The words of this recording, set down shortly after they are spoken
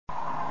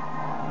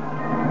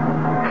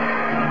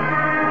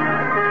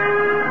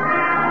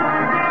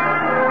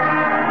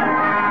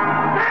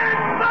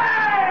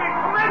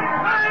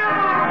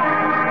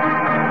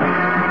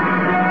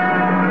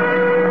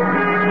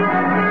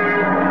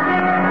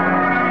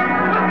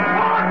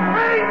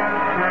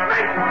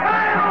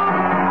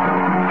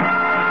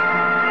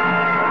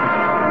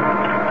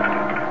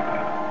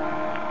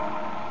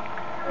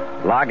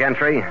Log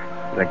entry,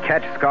 the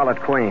ketch Scarlet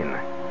Queen,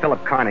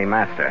 Philip Carney,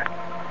 master.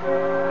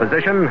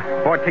 Position,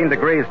 14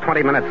 degrees,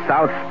 20 minutes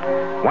south,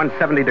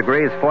 170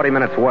 degrees, 40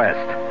 minutes west.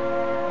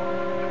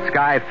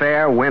 Sky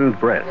fair, wind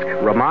brisk.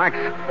 Remarks,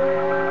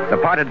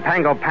 departed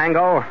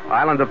Pangopango,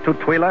 island of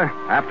Tutuila,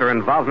 after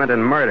involvement in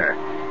murder.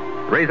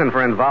 Reason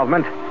for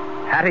involvement,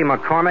 Hattie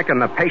McCormick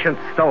and the patient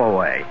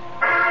Stowaway.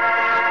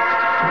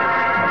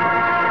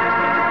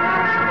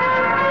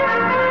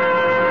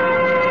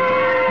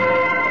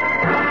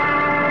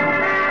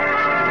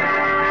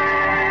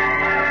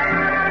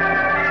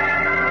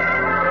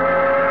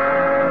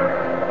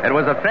 It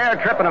was a fair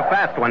trip and a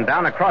fast one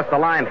down across the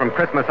line from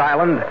Christmas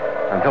Island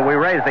until we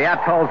raised the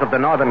atolls of the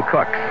Northern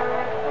Cooks.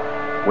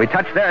 We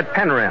touched there at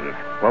Penryn,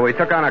 where we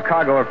took on a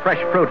cargo of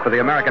fresh fruit for the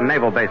American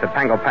Naval base at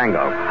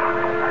Pangopango.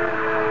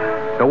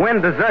 The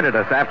wind deserted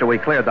us after we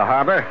cleared the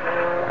harbor,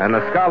 and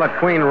the Scarlet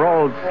Queen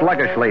rolled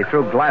sluggishly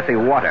through glassy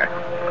water.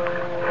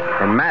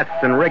 Her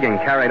masts and rigging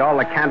carried all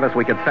the canvas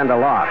we could send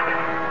aloft,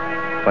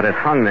 but it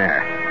hung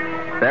there,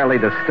 barely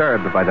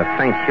disturbed by the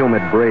faint,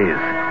 humid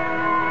breeze.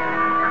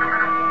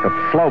 The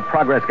slow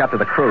progress got to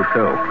the crew,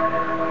 too.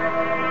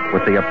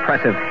 With the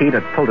oppressive heat,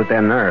 it pulled at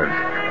their nerves,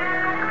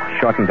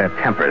 shortened their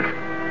tempers.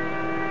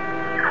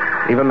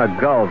 Even the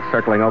gulls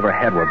circling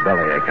overhead were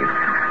belly-aching.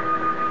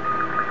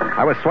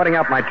 I was sweating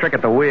out my trick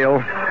at the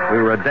wheel. We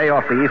were a day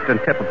off the eastern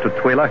tip of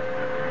Tutuila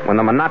when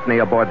the monotony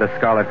aboard the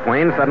Scarlet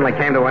Queen suddenly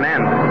came to an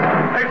end.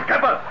 Hey,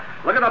 Skipper!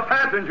 Look at the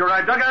passenger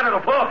I dug out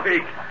of the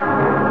forepeak.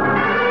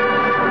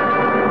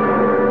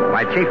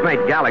 My chief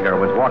mate Gallagher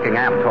was walking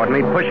aft toward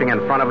me, pushing in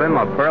front of him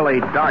a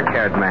burly,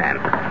 dark-haired man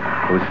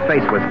whose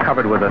face was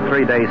covered with a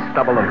 3-day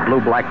stubble of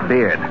blue-black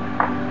beard,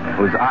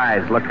 whose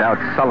eyes looked out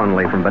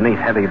sullenly from beneath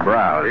heavy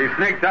brows. He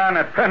sneaked down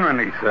at Penryn,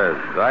 he says.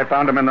 I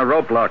found him in the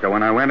rope locker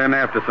when I went in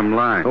after some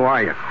line. Who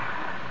are you?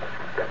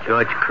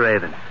 George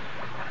Craven.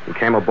 You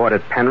came aboard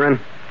at Penryn?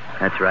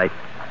 That's right.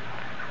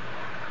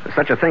 There's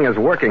such a thing as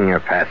working your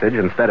passage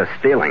instead of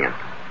stealing it.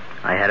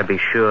 I had to be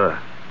sure.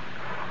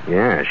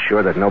 Yeah,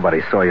 sure that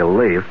nobody saw you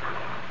leave.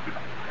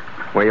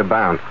 Where you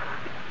bound?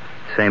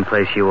 Same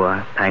place you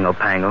are,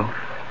 Pangopango.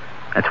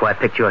 That's why I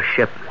picked your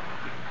ship.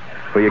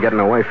 Who you getting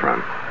away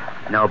from?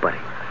 Nobody.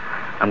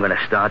 I'm going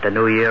to start the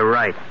new year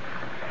right.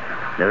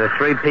 There are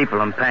 3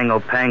 people in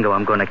Pangopango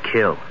I'm going to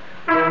kill.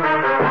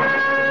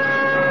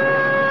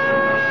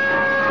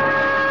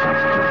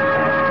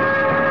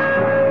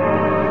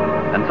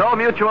 And so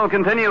Mutual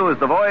continues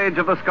The Voyage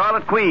of the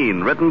Scarlet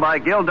Queen, written by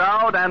Gil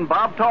Dowd and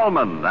Bob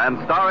Tallman,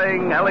 and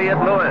starring Elliott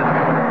Lewis.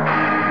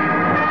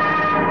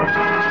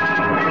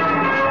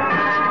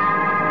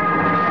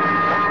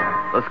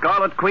 The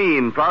Scarlet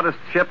Queen, proudest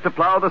ship to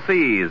plow the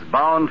seas,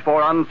 bound for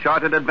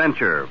uncharted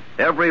adventure.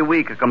 Every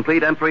week a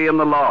complete entry in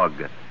the log,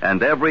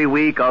 and every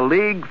week a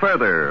league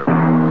further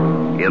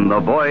in The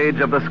Voyage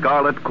of the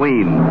Scarlet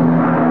Queen.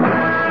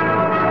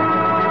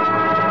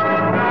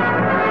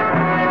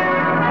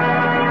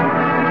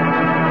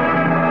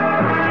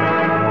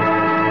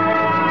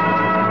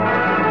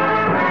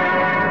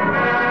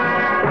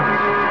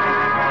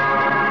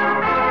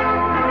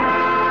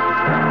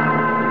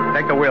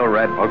 Take the wheel,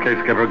 Red.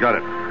 Okay, Skipper, got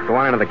it. Go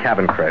on into the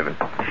cabin, Craven.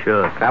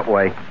 Sure. That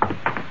way.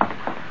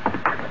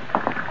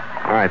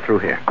 All right, through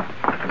here.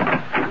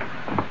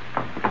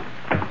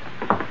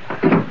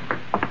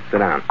 Sit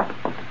down.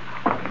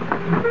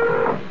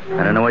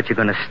 I don't know what you're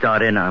going to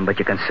start in on, but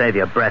you can save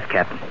your breath,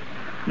 Captain.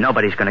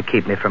 Nobody's going to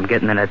keep me from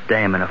getting in that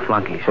dame and her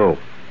flunkies. Who?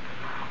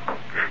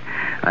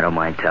 I don't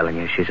mind telling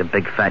you. She's a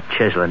big fat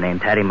chiseler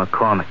named Hattie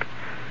McCormick.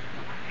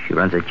 She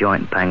runs a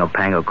joint in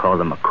Pangopango called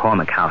the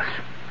Mccormick House.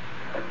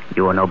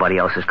 You or nobody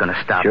else is going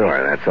to stop me.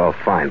 Sure, that's all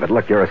fine. But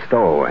look, you're a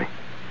stowaway.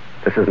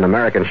 This is an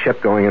American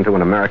ship going into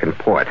an American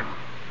port.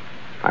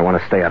 I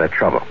want to stay out of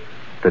trouble.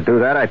 To do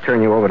that, I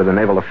turn you over to the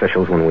naval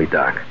officials when we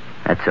dock.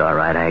 That's all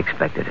right. I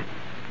expected it.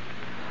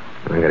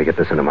 I got to get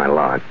this into my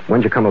log.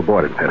 When'd you come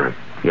aboard at Penryn?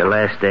 Your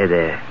last day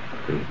there.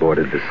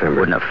 Boarded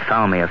December. Wouldn't have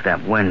found me if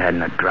that wind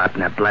hadn't have dropped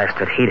and that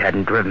blasted heat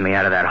hadn't driven me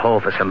out of that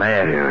hole for some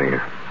air. Yeah.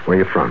 Where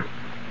are you from?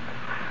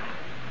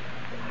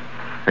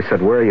 I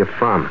said, where are you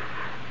from?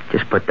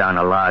 Just put down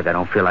a log. I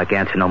don't feel like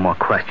answering no more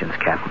questions,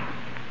 Captain.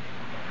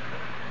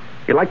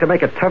 You like to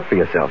make it tough for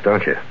yourself,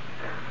 don't you?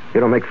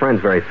 You don't make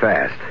friends very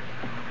fast.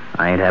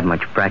 I ain't had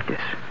much practice.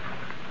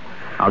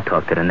 I'll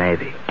talk to the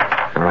Navy.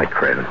 All right,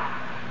 Craven.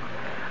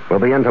 We'll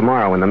be in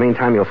tomorrow. In the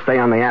meantime, you'll stay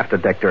on the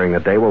afterdeck during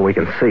the day where we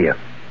can see you.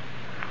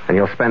 And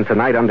you'll spend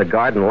tonight under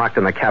guard and locked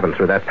in the cabin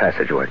through that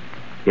passageway.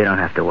 You don't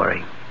have to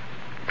worry.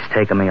 It's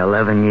taken me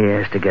 11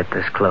 years to get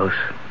this close.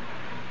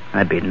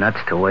 I'd be nuts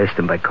to waste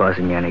them by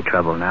causing you any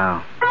trouble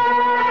now.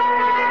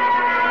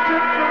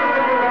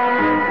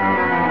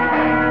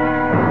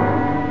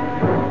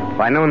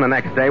 By noon the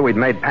next day, we'd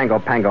made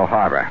Pangopango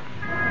Harbor.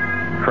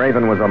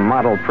 Craven was a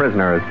model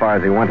prisoner as far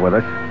as he went with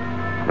us,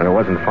 but it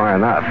wasn't far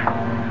enough.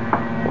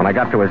 When I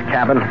got to his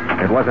cabin,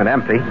 it wasn't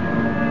empty.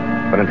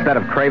 But instead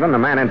of Craven, the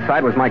man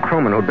inside was my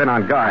crewman who'd been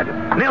on guard.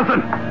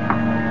 Nielsen!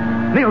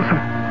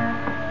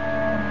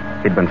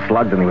 He'd been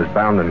slugged and he was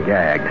bound and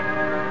gagged.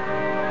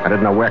 I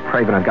didn't know where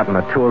Craven had gotten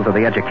the tools or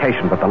the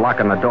education, but the lock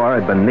on the door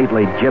had been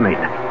neatly jimmied.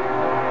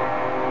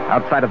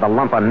 Outside of the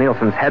lump on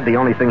Nielsen's head, the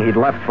only thing he'd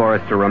left for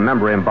us to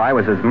remember him by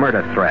was his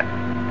murder threat.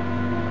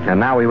 And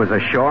now he was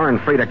ashore and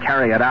free to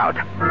carry it out.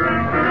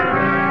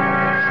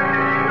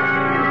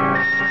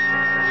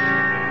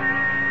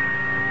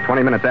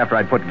 20 minutes after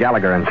I'd put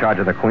Gallagher in charge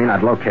of the Queen,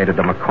 I'd located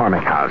the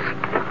Mccormick house.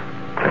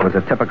 It was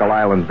a typical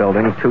island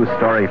building,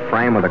 2-story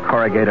frame with a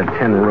corrugated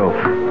tin roof.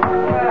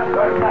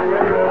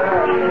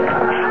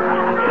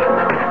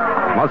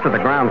 Most of the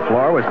ground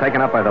floor was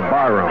taken up by the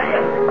bar room.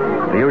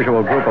 The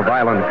usual group of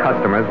island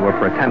customers were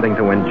pretending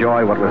to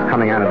enjoy what was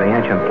coming out of the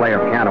ancient player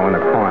piano in the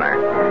corner.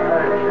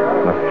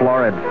 The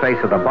florid face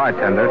of the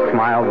bartender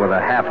smiled with a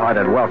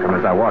half-hearted welcome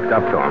as I walked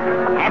up to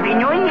him. Happy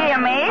New Year,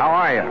 mate. How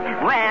are you?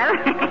 Well,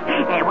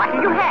 what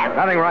did you have?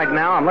 Nothing right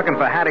now. I'm looking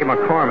for Hattie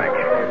McCormick.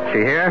 She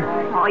here?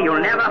 Oh,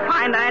 you'll never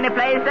find her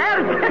anyplace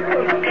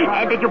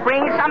else. Did you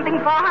bring something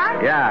for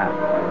her? Yeah.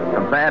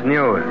 Some bad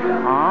news.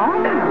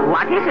 Oh?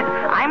 What is it?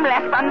 I'm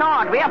left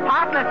unknown. We're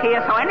partners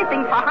here, so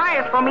anything for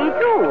her is for me,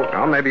 too.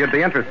 Well, maybe you'd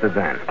be interested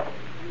then.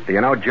 Do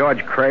you know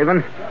George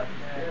Craven?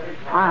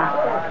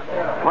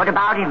 What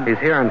about him? He's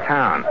here in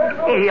town.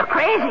 Hey, you're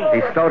crazy.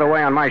 He's stowed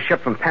away on my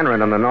ship from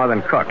Penryn in the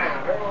Northern Cooks.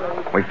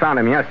 We found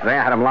him yesterday.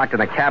 I had him locked in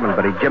the cabin,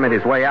 but he jimmied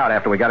his way out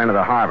after we got into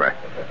the harbor.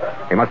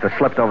 He must have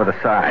slipped over the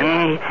side.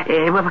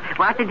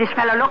 What did this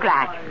fellow look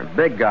like? A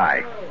big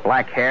guy.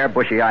 Black hair,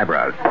 bushy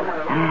eyebrows.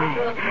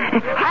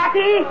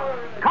 Hattie,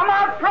 come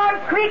out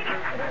front, quick.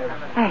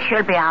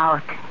 She'll be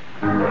out.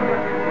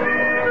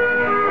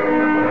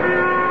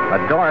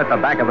 The door at the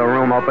back of the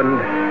room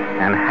opened,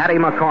 and Hattie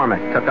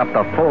McCormick took up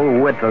the full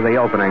width of the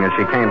opening as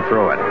she came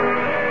through it.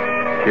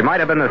 She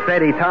might have been the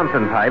Sadie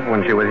Thompson type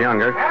when she was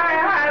younger.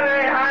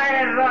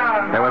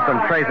 There were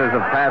some traces of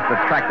past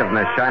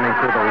attractiveness shining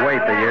through the weight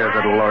the years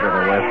had loaded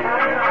her with.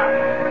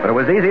 But it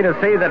was easy to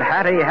see that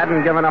Hattie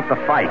hadn't given up the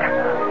fight.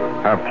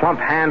 Her plump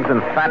hands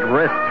and fat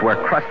wrists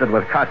were crusted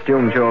with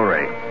costume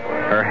jewelry.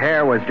 Her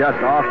hair was just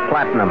off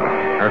platinum.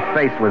 Her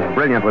face was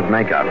brilliant with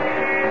makeup.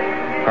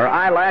 Her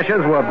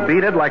eyelashes were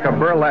beaded like a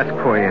burlesque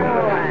queen's,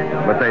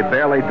 but they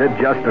barely did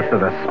justice to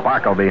the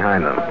sparkle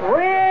behind them.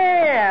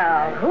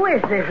 Well, who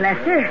is this,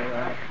 Lester?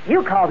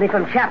 You called me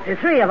from Chapter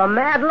 3 of a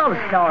mad love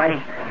story,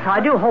 so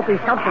I do hope he's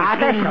something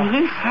special.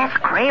 He says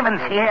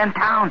Craven's here in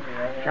town.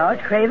 George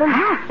Craven?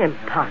 Huh?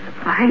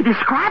 Impossible. He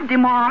described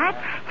him all right.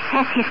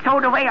 Says he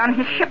stowed away on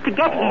his ship to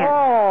get here.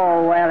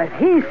 Oh, well, if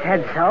he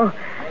said so,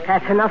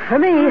 that's enough for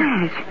me.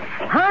 Yes.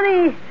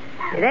 Honey,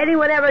 did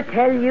anyone ever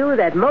tell you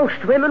that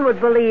most women would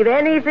believe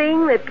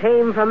anything that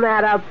came from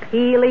that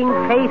appealing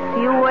face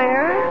you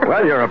wear?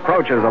 Well, your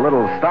approach is a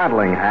little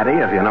startling, Hattie,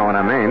 if you know what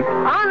I mean.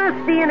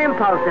 Honesty and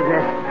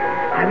impulsiveness.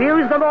 I've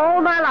used them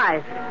all my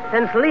life,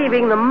 since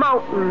leaving the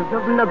mountains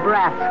of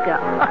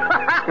Nebraska.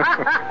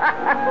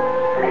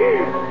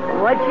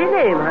 What's your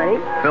name, honey?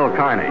 Phil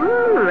Carney.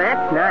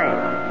 That's nice.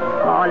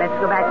 Oh, let's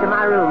go back to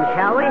my room,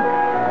 shall we?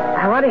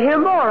 I want to hear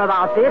more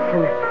about this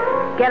and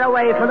get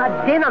away from the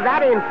din of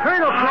that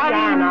infernal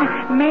piano.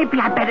 Maybe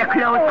I better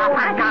close up.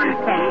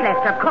 Nonsense,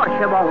 Lester. Of course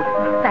you won't.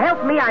 To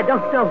help me, I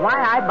don't know why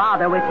I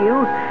bother with you.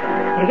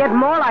 You get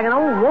more like an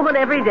old woman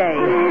every day.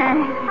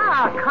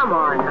 Come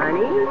on,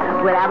 honey.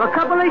 We'll have a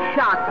couple of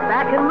shots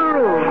back in the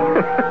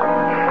room.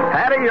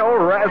 Hattie, you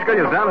old rascal,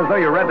 you sound as though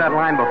you read that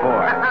line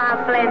before.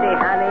 Plenty,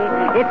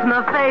 honey. It's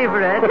my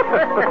favorite.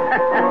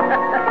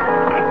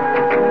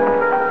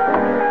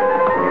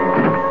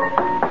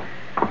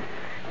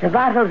 The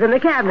bottle's in the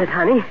cabinet,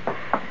 honey.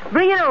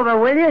 Bring it over,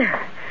 will you?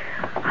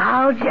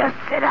 I'll just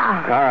sit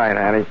down. All right,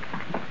 Hattie.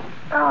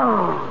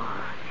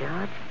 Oh,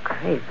 George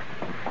Craven.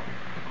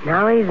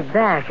 Now he's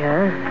back,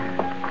 huh?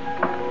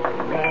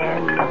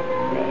 Man.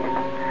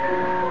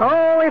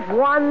 Oh, if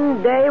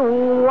one day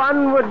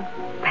one would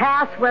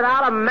pass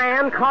without a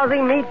man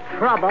causing me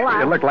trouble,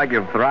 You look like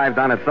you've thrived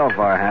on it so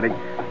far, Hattie.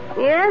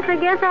 Yes, I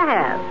guess I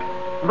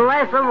have.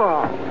 Bless them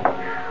all.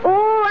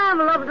 Oh, I've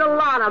loved a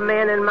lot of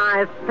men in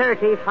my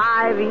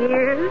 35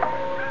 years.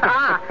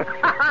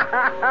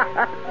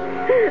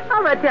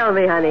 Oh, but tell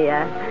me, honey,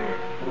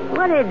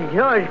 what did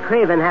George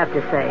Craven have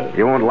to say?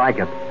 You won't like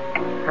it.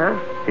 Huh?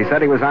 He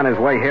said he was on his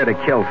way here to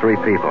kill 3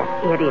 people.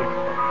 Idiot.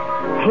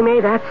 He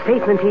made that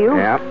statement to you?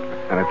 Yeah,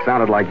 and it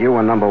sounded like you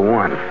were number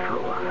 1.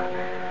 Fool.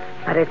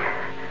 But it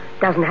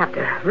doesn't have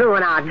to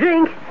ruin our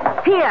drink.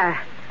 Here,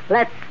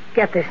 let's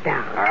get this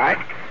down. All right.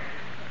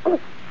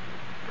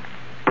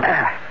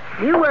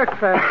 You work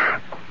for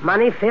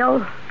money,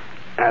 Phil?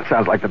 That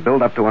sounds like the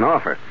build-up to an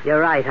offer. You're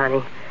right,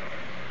 honey.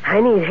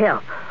 I need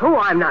help. Oh,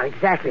 I'm not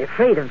exactly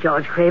afraid of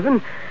George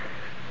Craven,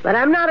 but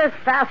I'm not as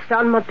fast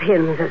on my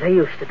pins as I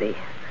used to be.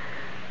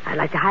 I'd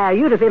like to hire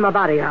you to be my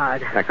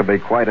bodyguard. That could be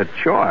quite a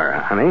chore,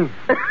 honey.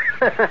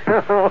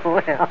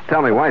 Well.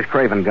 Tell me, why's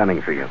Craven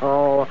gunning for you?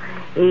 Oh,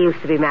 he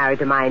used to be married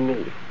to my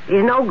niece.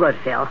 He's no good,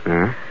 Phil.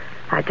 Huh?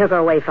 I took her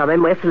away from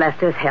him with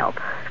Lester's help.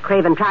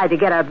 Craven tried to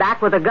get her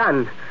back with a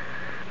gun.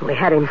 We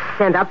had him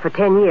sent up for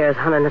 10 years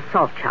on an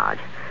assault charge.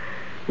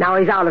 Now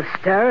he's out of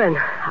stir and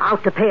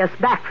out to pay us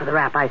back for the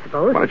rap, I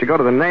suppose. Why don't you go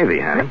to the Navy,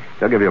 Hattie?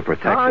 They'll give you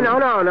protection. Oh, no,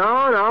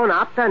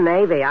 not the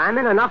Navy. I'm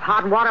in enough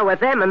hot water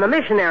with them and the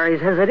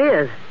missionaries as it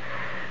is.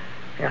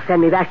 They'll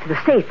send me back to the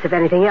States if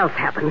anything else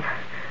happens.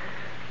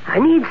 I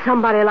need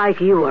somebody like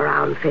you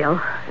around, Phil.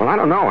 Well, I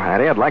don't know,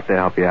 Hattie. I'd like to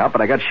help you out,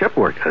 but I got ship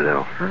work to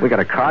do. We got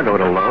a cargo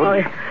to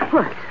load.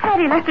 What?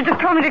 Hattie, Lester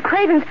just told me to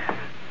Craven's.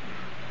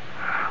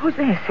 Who's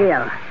this?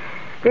 Phil,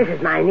 this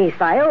is my niece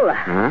Viola.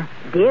 Huh?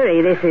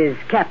 Dearie, this is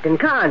Captain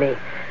Carney,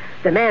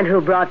 the man who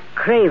brought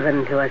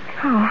Craven to us.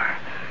 Oh.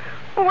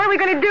 Well, what are we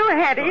going to do,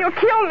 Hattie? He'll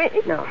kill me.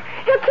 No.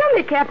 He'll kill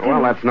me, Captain.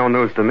 Well, that's no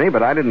news to me,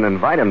 but I didn't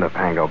invite him to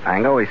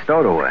Pangopango. He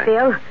stowed away.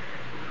 Phil,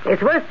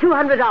 it's worth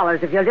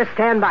 $200 if you'll just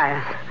stand by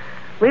us.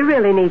 We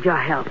really need your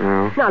help.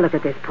 Oh. Now look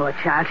at this poor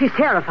child. She's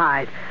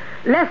terrified.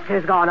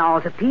 Lester's gone all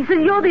to pieces.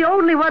 You're the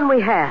only one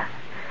we have.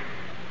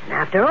 And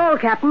after all,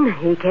 Captain,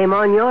 he came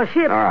on your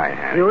ship. All right,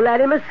 Hattie. You let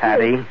him escape.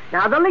 Hattie.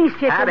 Now the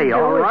least you can do Hattie,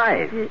 all is...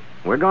 right.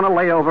 We're going to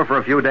lay over for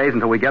a few days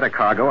until we get a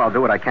cargo. I'll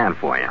do what I can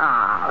for you.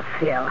 Oh,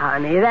 Phil,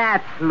 honey,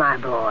 that's my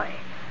boy.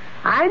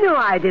 I knew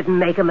I didn't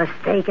make a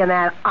mistake in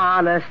that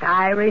honest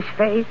Irish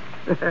face.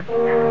 Pour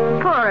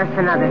us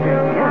another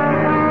drink,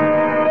 yeah?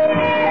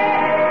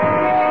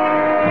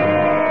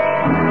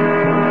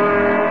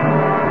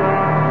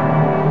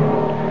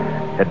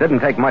 It didn't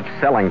take much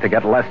selling to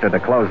get Lester to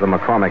close the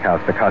McCormick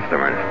house to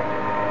customers.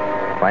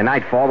 By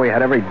nightfall, we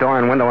had every door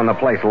and window in the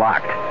place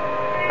locked.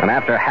 And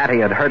after Hattie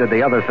had herded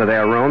the others to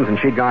their rooms and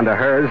she'd gone to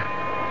hers,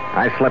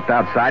 I slipped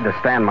outside to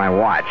stand my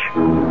watch.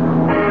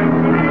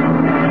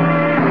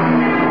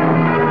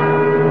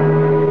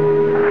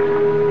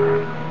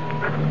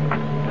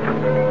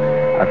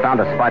 I found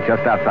a spot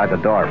just outside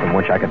the door from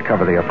which I could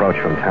cover the approach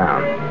from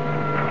town.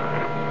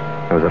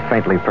 There was a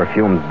faintly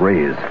perfumed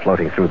breeze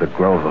floating through the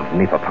grove of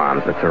nipa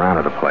palms that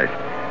surrounded the place.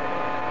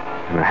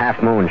 And the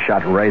half moon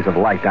shot rays of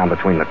light down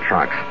between the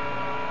trunks.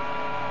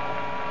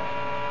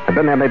 I'd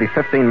been there maybe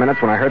 15 minutes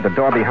when I heard the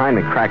door behind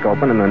me crack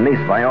open and the niece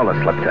Viola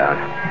slipped out.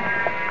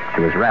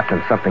 She was wrapped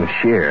in something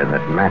sheer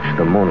that matched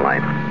the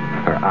moonlight.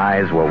 Her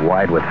eyes were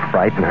wide with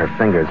fright and her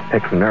fingers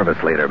picked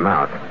nervously at her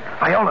mouth.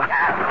 Viola!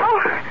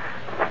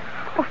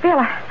 Oh, Phil,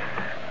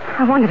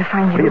 I wanted to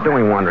find you. What are you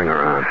doing wandering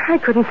around? I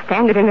couldn't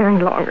stand it in there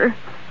any longer.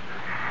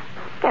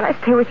 Can I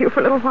stay with you for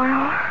a little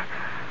while?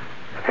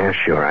 Yeah,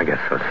 sure, I guess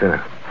so. Sit down.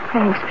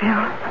 Thanks,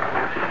 Phil.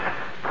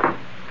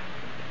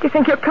 Do you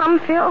think he'll come,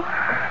 Phil?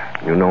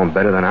 You know him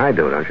better than I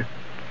do, don't you?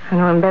 I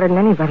know him better than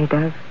anybody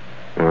does.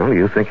 Well,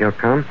 you think he'll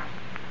come?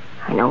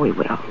 I know he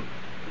will.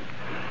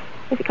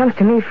 If he comes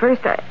to me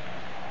first, I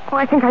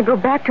think I'd go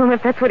back to him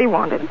if that's what he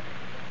wanted.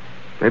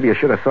 Maybe you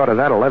should have thought of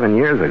that 11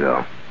 years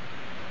ago.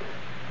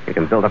 You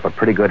can build up a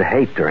pretty good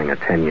hate during a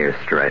 10-year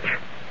stretch.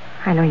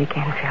 I know you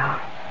can, Phil.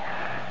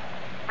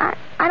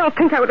 I don't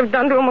think I would have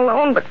done to him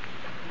alone, but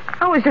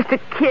I was just a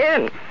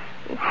kid.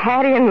 And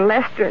Hattie and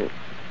Lester and...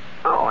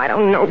 Oh, I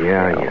don't know, Phil.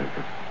 Yeah.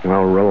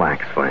 Well,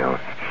 relax, Viola.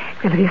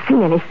 Phil, have you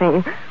seen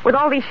anything? With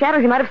all these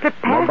shadows, you might have slipped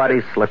past.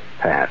 Nobody slipped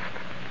past.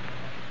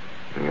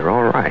 You're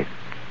all right.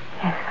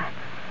 Yes,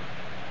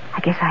 I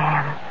guess I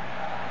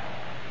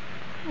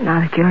am. Now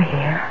that you're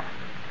here.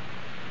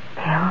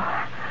 Phil.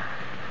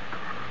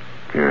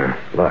 Yeah,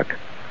 look.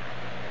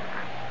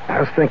 I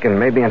was thinking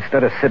maybe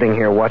instead of sitting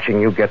here watching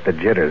you get the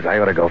jitters, I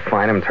ought to go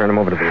find him and turn him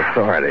over to the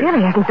authorities. Phil,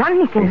 he hasn't done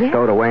anything He yet.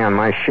 stowed away on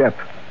my ship.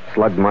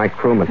 Slugged my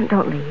crewman.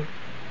 Don't leave.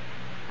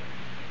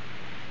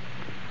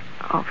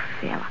 Oh,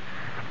 Phil,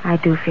 I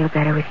do feel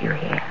better with you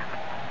here.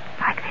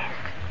 Like this.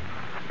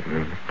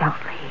 Don't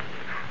leave.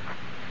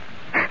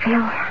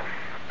 Phil,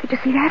 did you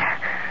see that?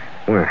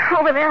 Where?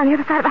 Over there on the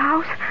other side of the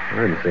house. I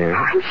didn't see him. Oh,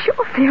 I'm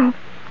sure, Phil.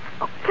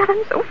 Oh, God,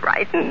 I'm so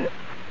frightened.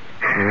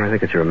 I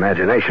think it's your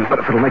imagination, but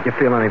if it'll make you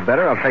feel any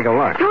better, I'll take a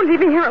look. Don't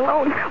leave me here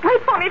alone.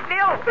 Wait for me,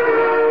 Phil.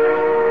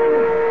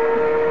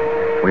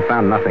 We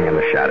found nothing in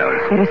the shadows.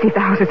 Better see if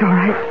the house is all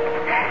right.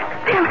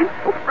 Phil, I'm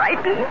so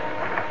frightened.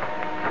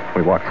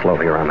 We walked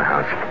slowly around the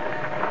house.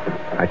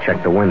 I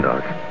checked the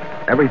windows.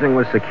 Everything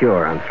was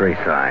secure on 3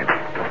 sides.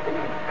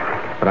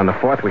 But on the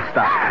 4th, we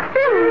stopped.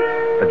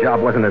 The job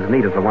wasn't as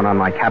neat as the one on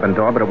my cabin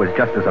door, but it was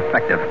just as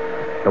effective.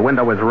 The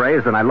window was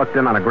raised, and I looked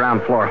in on a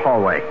ground floor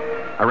hallway.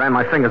 I ran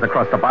my fingers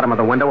across the bottom of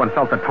the window and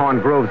felt the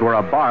torn grooves where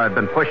a bar had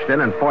been pushed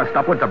in and forced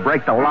upward to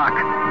break the lock.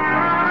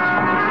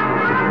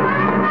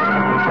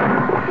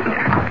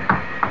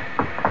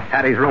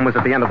 Hattie's room was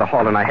at the end of the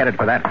hall, and I headed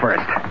for that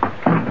first.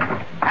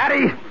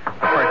 Hattie!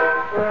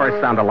 The first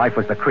sound of life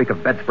was the creak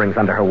of bed springs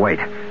under her weight.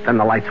 Then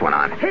the lights went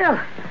on. Phil,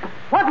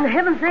 what in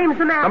heaven's name is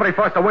the matter? Somebody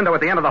forced a window at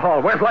the end of the hall.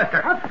 Where's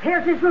Lester?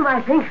 Upstairs in his room, I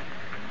think.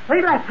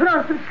 Wait till I put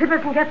on some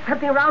slippers and get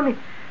something around me.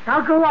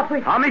 I'll go up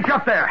with you. I'll meet you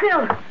up there.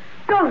 Phil,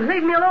 don't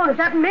leave me alone if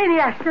that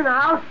maniac's in the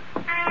house.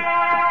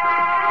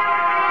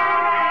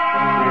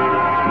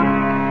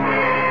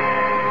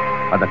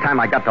 By the time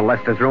I got to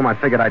Lester's room, I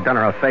figured I'd done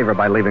her a favor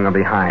by leaving her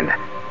behind.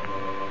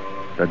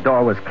 The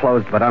door was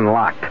closed but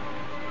unlocked,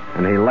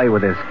 and he lay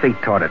with his feet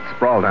toward it,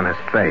 sprawled on his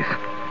face.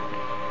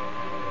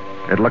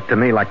 It looked to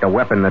me like the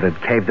weapon that had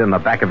caved in the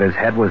back of his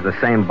head was the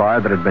same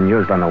bar that had been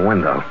used on the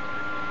window.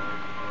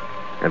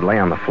 It lay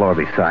on the floor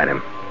beside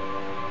him.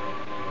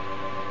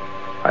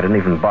 I didn't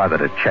even bother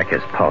to check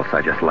his pulse.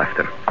 I just left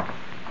him.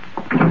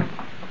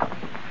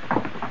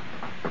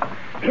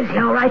 Is he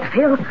all right,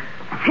 Phil?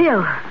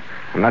 Phil.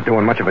 I'm not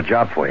doing much of a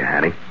job for you,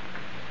 Hattie.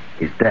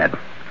 He's dead.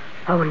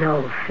 Oh,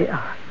 no, Phil.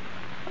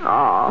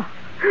 Oh,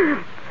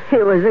 he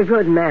was a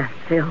good man,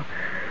 Phil.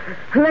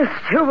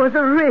 Lester was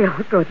a real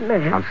good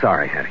man. I'm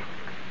sorry, Hattie.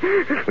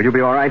 Will you be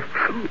all right?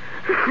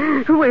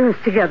 We was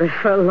together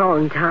for a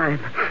long time.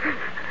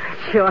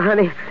 Sure,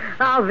 honey.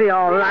 I'll be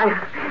all right.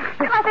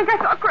 I think I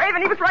saw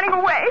Craven. He was running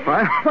away.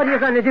 What? What are you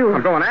going to do?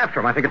 I'm going after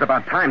him. I think it's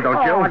about time,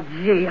 don't you? Oh,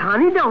 gee,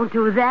 honey, don't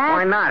do that.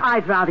 Why not?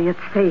 I'd rather you'd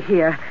stay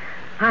here.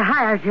 I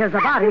hired you as a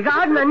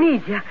bodyguard, and I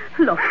need you.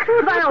 Look,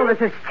 Viola's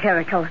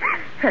hysterical.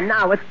 And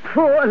now with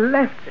poor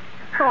Lester.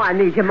 Oh, I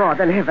need you more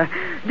than ever.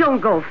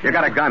 Don't go, Phil. You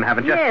got a gun,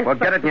 haven't you? Yes, well,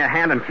 but... get it in your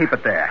hand and keep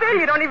it there. Phil,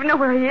 you don't even know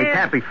where he is. He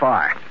can't be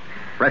far.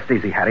 Rest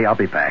easy, Hattie. I'll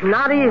be back.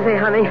 Not easy,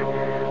 honey.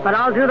 But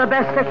I'll do the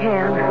best I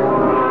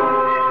can.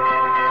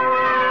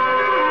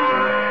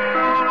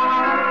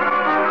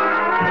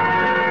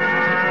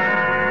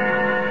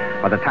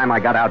 By the time I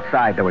got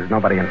outside, there was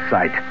nobody in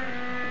sight.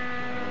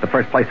 The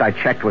first place I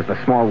checked was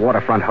the small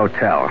waterfront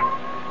hotel.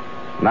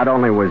 Not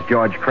only was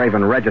George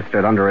Craven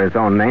registered under his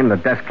own name, the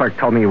desk clerk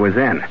told me he was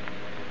in.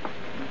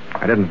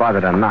 I didn't bother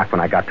to knock when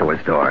I got to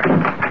his door.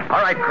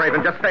 All right,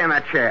 Craven, just stay in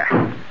that chair.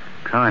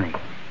 Connie,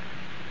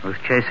 who's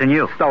chasing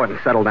you? Stow it and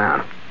settle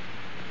down.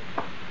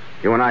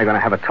 You and I are going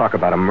to have a talk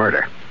about a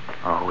murder.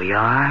 Oh, we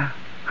are?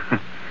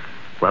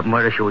 What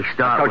murder should we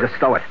start I with? told you,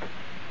 stow it.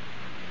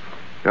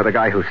 You're the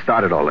guy who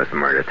started all this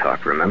murder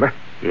talk, remember?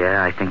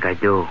 Yeah, I think I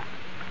do.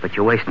 But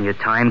you're wasting your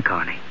time,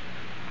 Connie.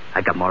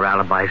 I got more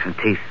alibis than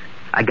teeth.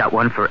 I got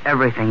one for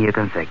everything you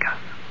can think of.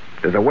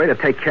 There's a way to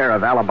take care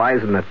of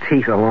alibis and the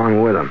teeth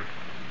along with them.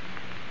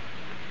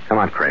 Come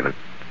on, Craven.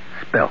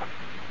 Spill.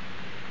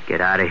 Get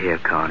out of here,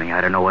 Connie.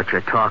 I don't know what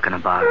you're talking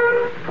about.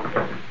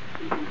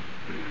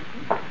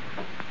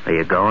 Are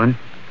you going?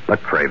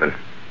 Look, Craven,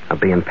 I'm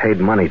being paid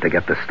money to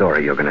get the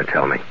story you're going to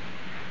tell me.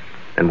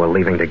 And we're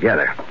leaving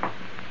together.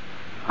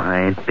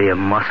 I ain't being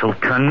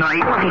muscled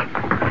tonight.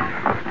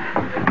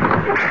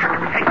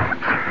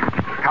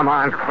 Come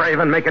on,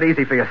 Craven. Make it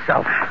easy for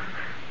yourself.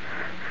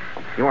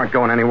 You aren't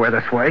going anywhere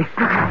this way.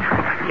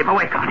 Keep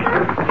away, Connie.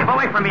 Keep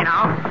away from me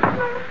now.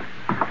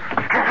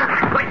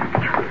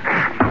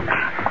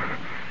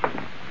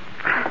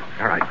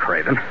 All right,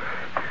 Craven.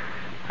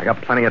 I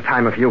got plenty of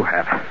time if you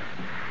have.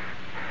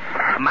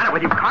 What's the matter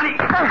with you, Connie?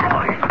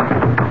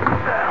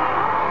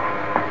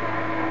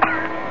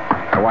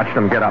 I watched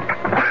him get up.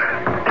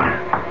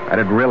 I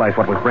didn't realize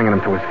what was bringing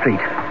him to his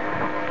feet.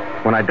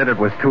 When I did, it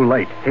was too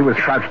late. He was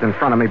crouched in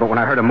front of me, but when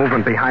I heard a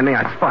movement behind me,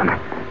 I spun.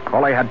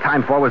 All I had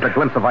time for was a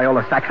glimpse of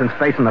Viola Saxon's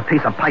face and the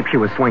piece of pipe she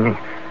was swinging.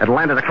 It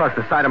landed across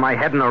the side of my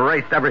head and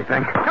erased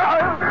everything.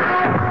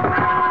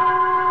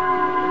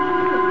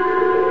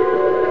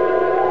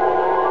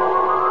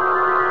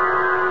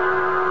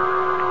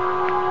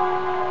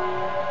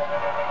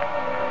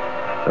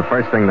 The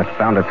first thing that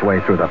found its way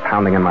through the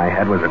pounding in my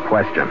head was a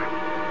question.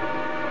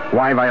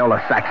 Why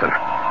Viola Saxon?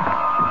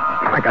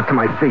 I got to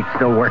my feet,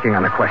 still working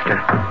on the question.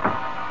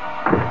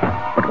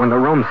 But when the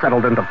room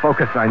settled into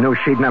focus, I knew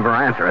she'd never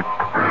answer it.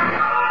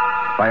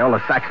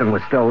 Viola Saxon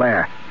was still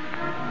there.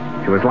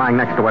 She was lying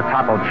next to a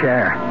toppled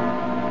chair.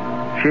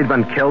 She'd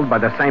been killed by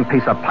the same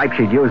piece of pipe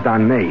she'd used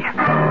on me.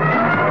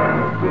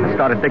 I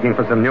started digging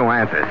for some new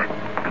answers.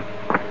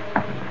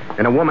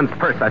 In a woman's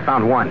purse, I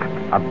found one.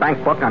 A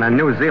bank book on a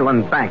New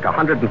Zealand bank,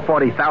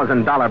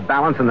 $140,000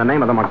 balance in the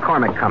name of the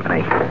Mccormick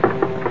Company.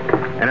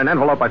 In an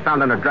envelope I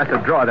found in a dresser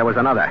drawer, there was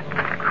another.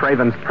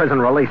 Craven's prison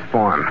release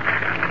form.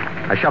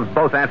 I shoved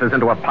both answers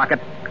into a pocket,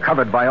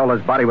 covered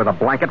Viola's body with a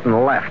blanket,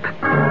 and left.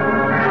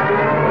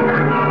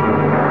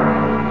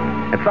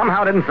 It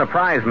somehow didn't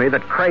surprise me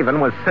that Craven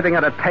was sitting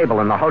at a table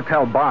in the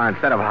hotel bar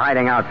instead of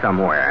hiding out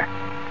somewhere.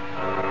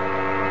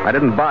 I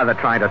didn't bother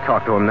trying to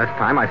talk to him this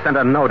time. I sent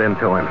a note in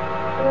to him.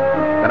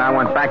 Then I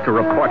went back to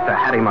report to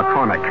Hattie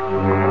McCormick.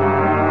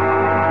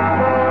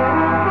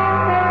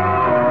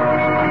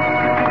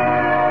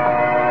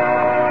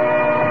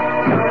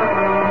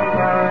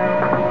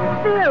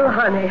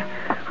 Honey.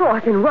 Oh,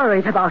 I've been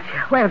worried about you.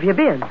 Where have you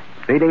been?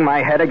 Beating my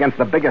head against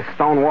the biggest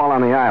stone wall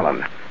on the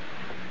island.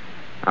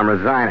 I'm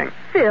resigning.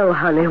 Phil,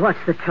 honey, what's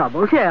the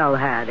trouble? Tell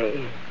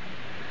Hattie.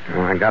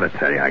 Well, I gotta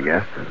tell you, I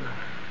guess.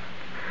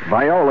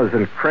 Viola's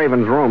in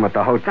Craven's room at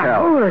the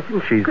hotel. Viola's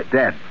in... She's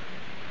dead.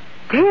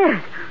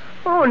 Dead?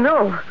 Oh,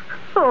 no.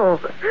 Oh,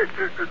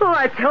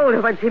 I told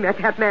her when she met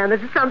that man that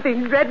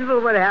something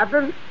dreadful would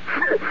happen.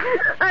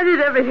 I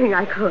did everything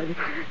I could.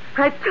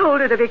 I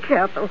told her to be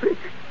careful.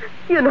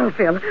 You know,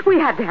 Phil, we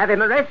had to have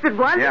him arrested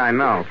once. Yeah, I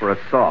know, for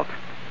assault.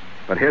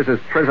 But here's his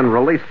prison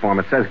release form.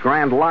 It says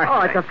grand larceny.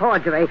 Oh, it's a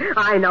forgery.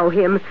 I know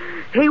him.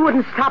 He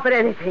wouldn't stop at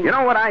anything. You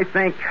know what I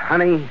think,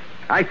 honey?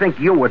 I think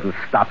you wouldn't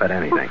stop at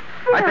anything.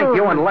 Well, I think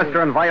you and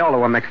Lester and Viola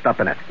were mixed up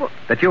in it.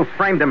 That you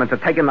framed him into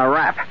taking the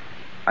rap.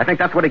 I think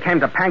that's what he came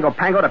to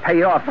Pangopango to pay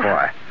you off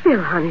for.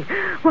 Phil, honey,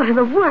 what in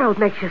the world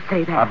makes you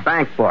say that? A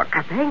bank book.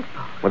 A bank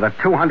book? With a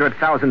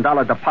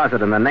 $200,000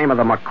 deposit in the name of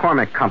the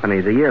Mccormick Company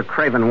the year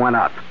Craven went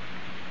up.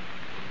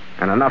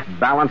 And enough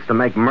balance to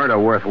make murder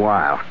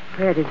worthwhile.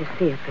 Where did you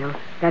see it, Phil?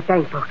 That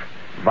bank book?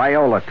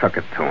 Viola took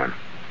it to him.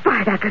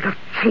 By that little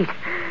cheat.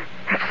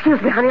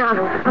 Excuse me, honey,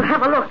 I'll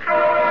have a look.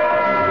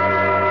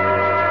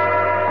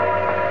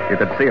 You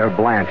could see her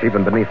blanch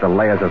even beneath the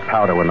layers of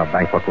powder when the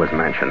bank book was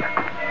mentioned.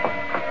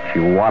 She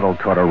waddled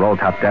toward a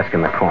roll-top desk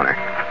in the corner.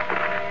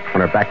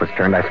 When her back was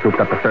turned, I scooped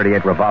up the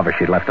 .38 revolver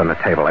she'd left on the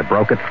table. I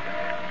broke it,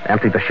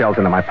 emptied the shells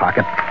into my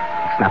pocket,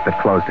 snapped it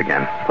closed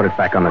again, put it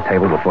back on the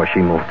table before she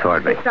moved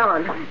toward me. It's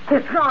gone.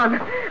 It's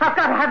gone. I've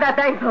got to have that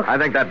bank book. I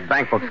think that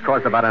bank book's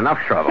caused about enough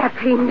trouble. That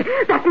fiend,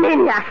 that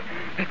maniac.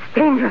 It's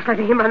dangerous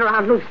letting him run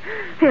around loose.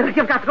 Phil,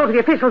 you've got to go to the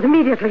officials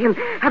immediately and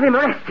have him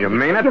arrested. You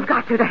mean it? You've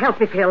got to help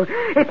me, Phil.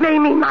 It may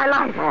mean my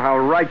life. Oh, how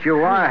right you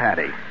are,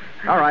 Hattie.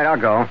 All right, I'll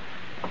go.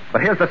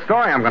 But here's the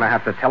story I'm going to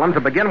have to tell him.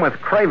 To begin with,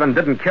 Craven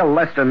didn't kill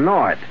Lester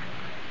Nord.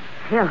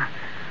 Phil,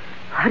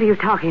 what are you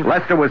talking about?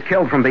 Lester was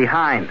killed from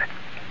behind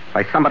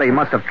by somebody he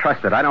must have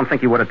trusted. I don't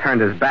think he would have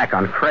turned his back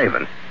on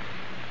Craven.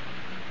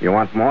 You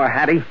want more,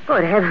 Hattie?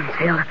 Good heavens,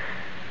 Phil.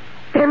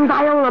 Then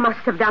Viola must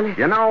have done it.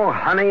 You know,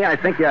 honey, I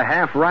think you're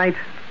half right.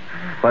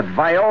 But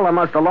Viola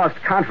must have lost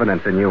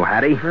confidence in you,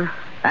 Hattie. Huh?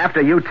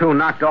 After you two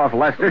knocked off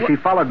Lester, she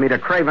followed me to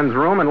Craven's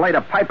room and laid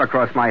a pipe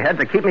across my head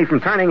to keep me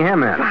from turning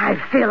him in. Why,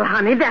 Phil,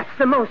 honey, that's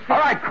the most... All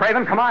right,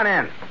 Craven, come on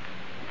in.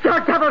 You're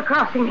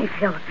double-crossing me,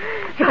 Phil.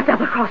 You're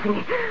double-crossing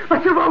me.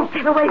 But you won't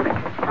get away with it.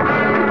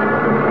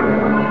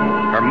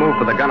 Her move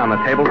with the gun on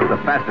the table was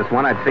the fastest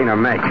one I'd seen her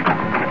make.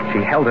 She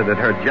held it at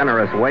her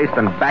generous waist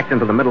and backed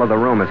into the middle of the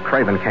room as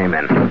Craven came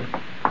in.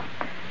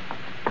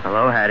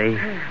 Hello, Hattie.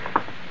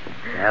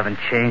 You haven't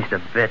changed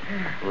a bit.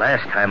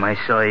 Last time I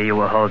saw you, you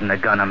were holding a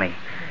gun on me.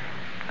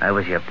 I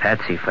was your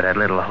patsy for that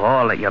little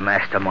haul that you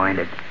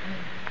masterminded.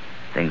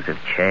 Things have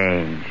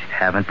changed,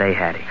 haven't they,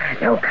 Hattie?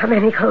 Don't come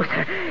any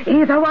closer.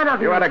 Either one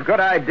of you. You had a good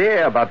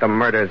idea about the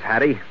murders,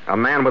 Hattie. A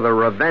man with a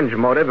revenge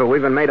motive who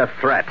even made a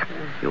threat.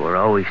 You were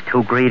always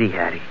too greedy,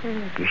 Hattie.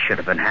 You should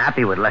have been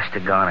happy with Lester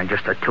gone and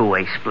just a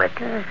two-way split.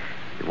 You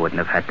wouldn't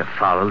have had to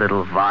follow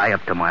little Vi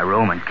up to my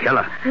room and kill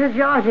her.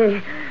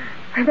 Georgie,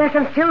 there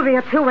can still be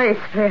a two-way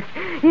split.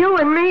 You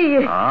and me.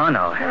 Oh,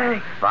 no,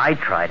 Hattie. Vi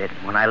tried it.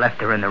 When I left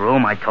her in the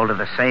room, I told her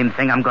the same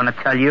thing I'm going to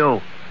tell you.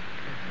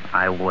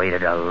 I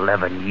waited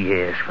 11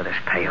 years for this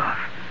payoff.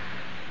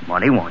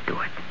 Money won't do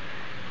it.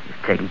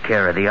 You've taken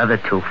care of the other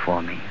two for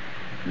me.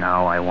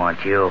 Now I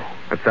want you.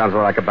 That sounds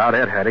like about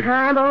it, Hattie.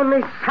 I'm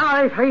only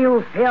sorry for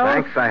you, Phil.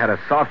 Thanks. I had a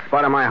soft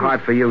spot in my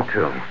heart for you,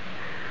 too.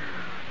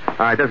 All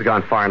right, this has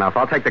gone far enough.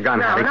 I'll take the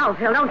gun, Hattie. No,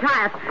 Phil, don't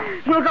try it.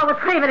 You'll go with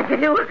Craven if you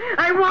do.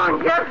 I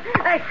warned you.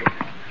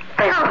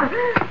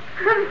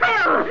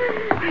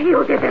 Phil,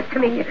 you did this to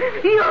me.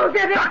 You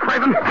did it. Stop,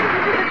 Craven.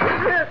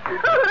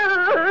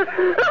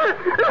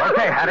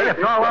 Okay, Hattie,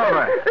 it's all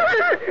over.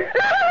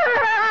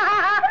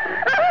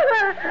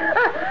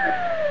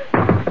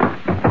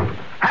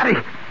 Hattie!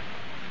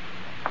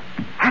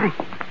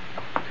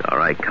 It's all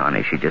right,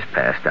 Connie. She just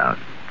passed out.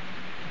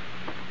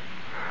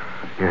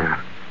 Yeah.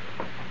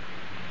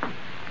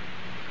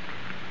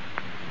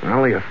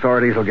 Well, the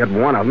authorities will get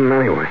one of them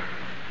anyway.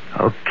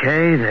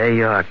 Okay, there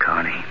you are,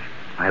 Connie.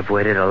 I've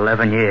waited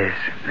 11 years.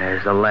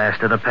 There's the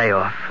last of the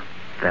payoff.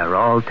 They're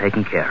all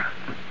taken care of.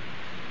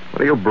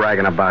 What are you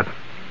bragging about?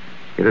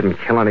 You didn't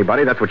kill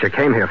anybody. That's what you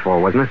came here for,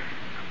 wasn't it?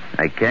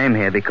 I came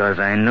here because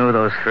I knew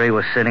those three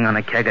were sitting on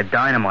a keg of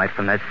dynamite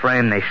from that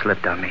frame they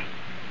slipped on me.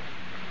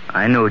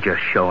 I knew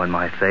just showing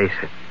my face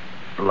would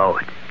blow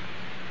it.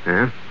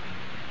 Yeah?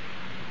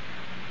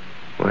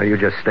 Well, you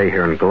just stay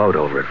here and gloat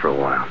over it for a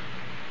while.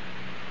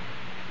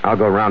 I'll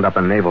go round up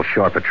a Naval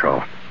shore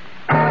patrol.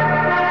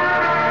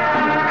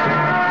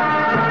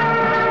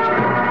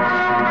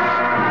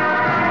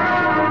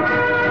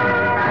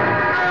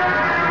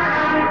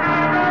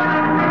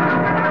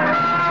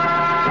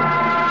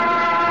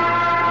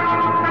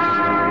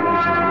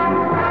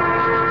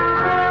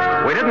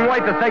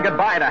 To say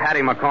goodbye to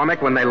Hattie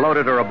McCormick when they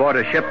loaded her aboard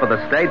a ship for the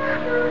States.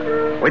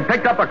 We'd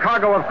picked up a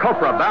cargo of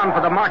copra bound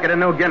for the market in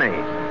New Guinea.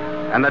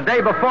 And the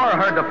day before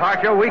her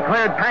departure, we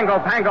cleared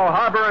Pangopango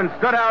Harbor and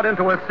stood out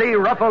into a sea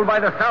ruffled by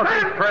the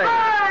southeast trade.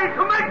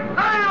 To make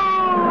sail!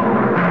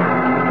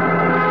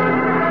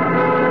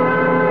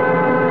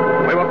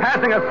 We were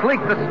passing a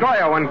sleek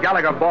destroyer when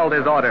Gallagher bawled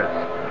his orders.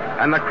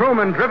 And the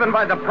crewmen, driven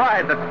by the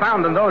pride that's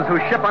found in those who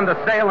ship under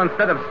sail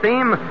instead of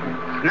steam,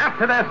 snapped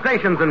to their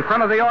stations in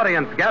front of the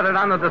audience gathered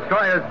on the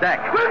destroyer's deck.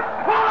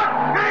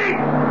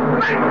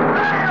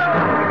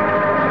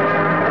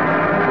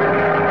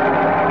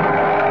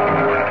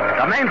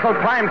 The mainsail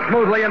climbed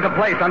smoothly into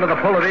place under the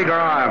pull of eager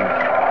arms.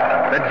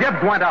 The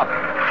jibs went up,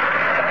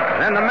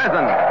 then the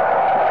mizzen,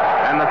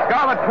 and the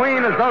Scarlet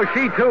Queen, as though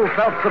she too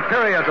felt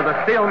superior to the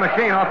steel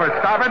machine off her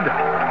starboard,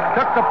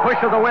 took the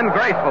push of the wind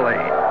gracefully,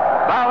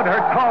 bowed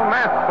her tall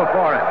masts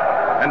before it,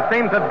 and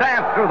seemed to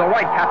dance through the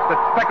white caps that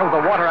speckled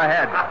the water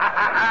ahead.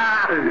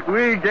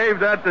 We gave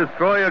that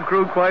destroyer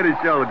crew quite a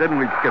show, didn't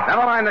we, Skipper?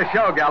 Never mind the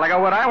show, Gallagher.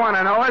 What I want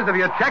to know is if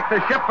you checked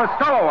the ship for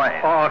Stowaway.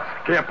 Oh,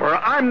 Skipper,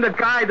 I'm the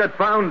guy that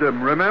found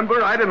him,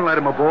 remember? I didn't let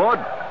him aboard.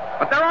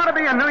 But there ought to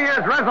be a New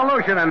Year's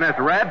resolution in this,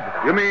 Red.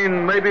 You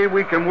mean maybe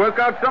we can work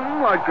out something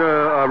like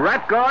a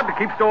rat guard to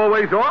keep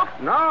stowaways off?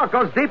 No, it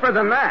goes deeper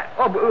than that.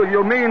 Oh,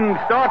 you mean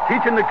start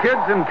teaching the kids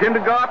in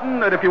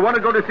kindergarten that if you want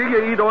to go to sea,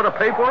 you either ought to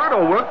pay for it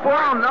or work for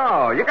it? Oh,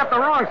 no. You got the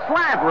wrong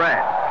slant,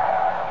 Red.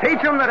 Teach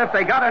them that if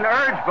they got an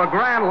urge for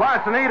grand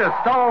larceny to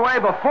stow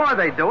away before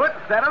they do it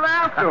instead of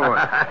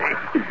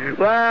afterwards.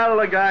 Well,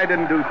 the guy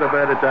didn't do so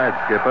bad at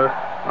that, Skipper.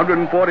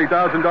 $140,000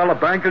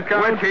 bank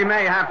account. Which he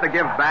may have to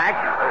give back.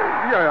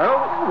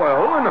 Yeah,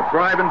 well, in a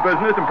thriving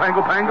business in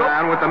Pangopango.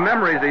 And with the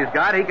memories he's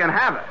got, he can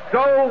have it. So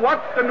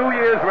what's the New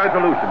Year's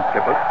resolution,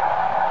 Skipper?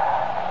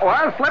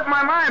 Well, it slipped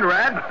my mind,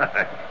 Red.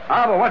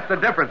 Oh, but what's the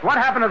difference? What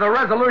happened to the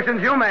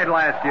resolutions you made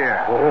last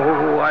year?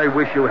 Oh, I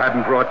wish you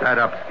hadn't brought that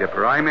up,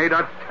 Skipper. I made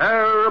a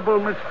terrible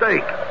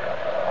mistake.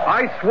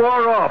 I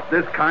swore off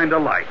this kind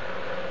of life.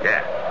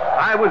 Yeah.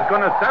 I was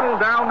going to settle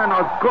down in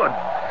a good,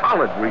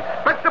 solid,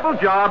 respectable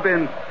job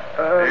in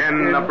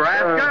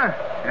Nebraska?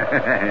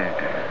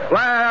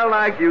 Well,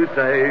 like you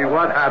say,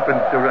 what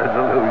happens to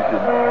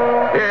resolutions?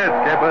 Here,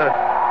 Skipper,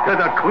 to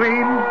the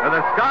Queen. To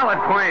the Scarlet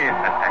Queen.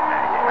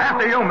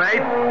 After you,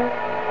 mate.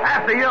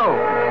 After you.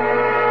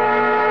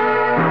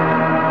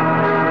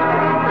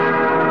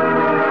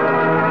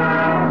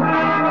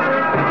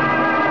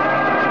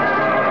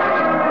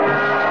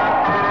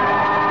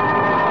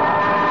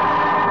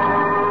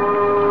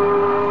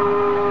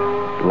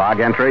 Log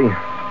entry.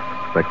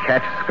 The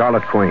Ketch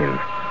Scarlet Queen.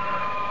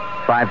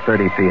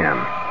 5:30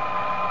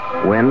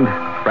 p.m. Wind,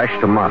 fresh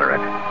to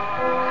moderate.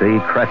 Sea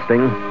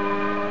cresting.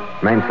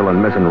 Mainsail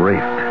and mizzen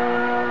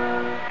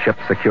reefed. Ship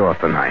secure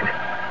for night.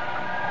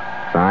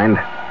 Signed,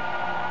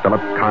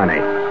 Philip Carney.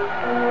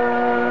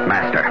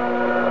 Master.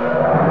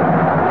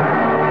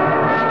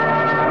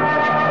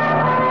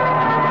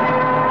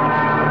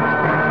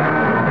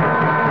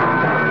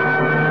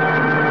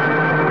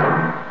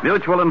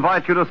 Mutual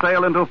invites you to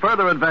sail into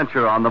further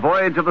adventure on the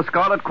Voyage of the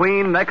Scarlet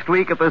Queen next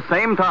week at the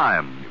same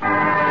time.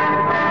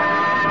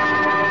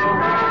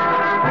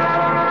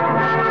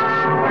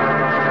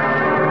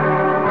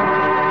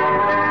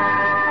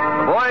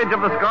 The Voyage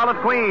of the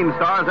Scarlet Queen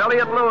stars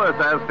Elliot Lewis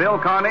as Phil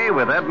Carney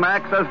with Ed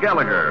Max as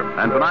Gallagher.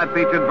 And tonight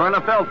featured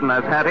Verna Felton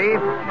as Hattie,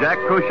 Jack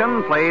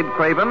Cushion played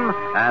Craven,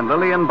 and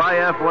Lillian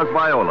Bayef was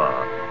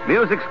Viola.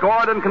 Music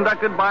scored and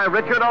conducted by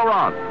Richard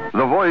Orant.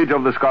 The Voyage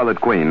of the Scarlet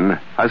Queen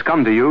has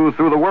come to you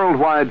through the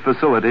worldwide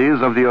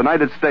facilities of the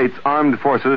United States Armed Forces.